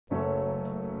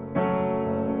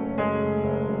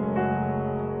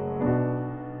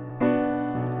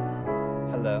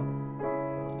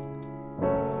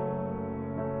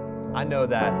know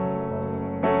that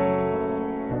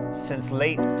since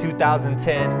late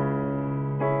 2010,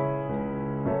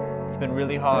 it's been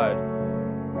really hard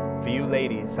for you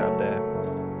ladies out there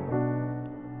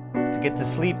to get to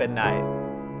sleep at night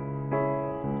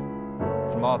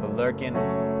from all the lurking.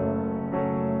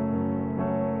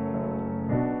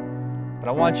 But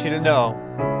I want you to know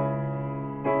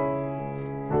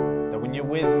that when you're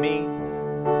with me,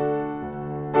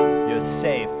 you're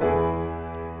safe.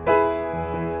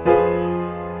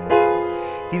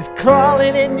 He's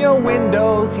crawling in your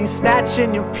windows, he's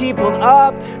snatching your people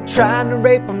up, trying to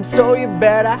rape them, so you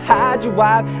better hide your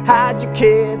wife, hide your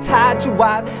kids, hide your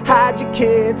wife, hide your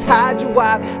kids, hide your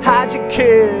wife, hide your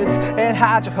kids, and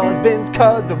hide your husbands,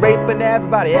 cause they're raping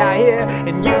everybody out here,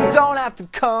 and you don't have to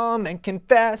come and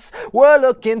confess. We're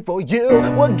looking for you,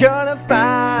 we're gonna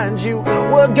find you,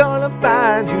 we're gonna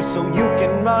find you, so you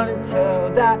can run and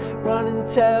tell that, run and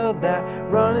tell that,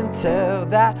 run and tell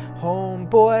that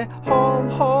homeboy,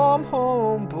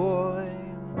 home boy.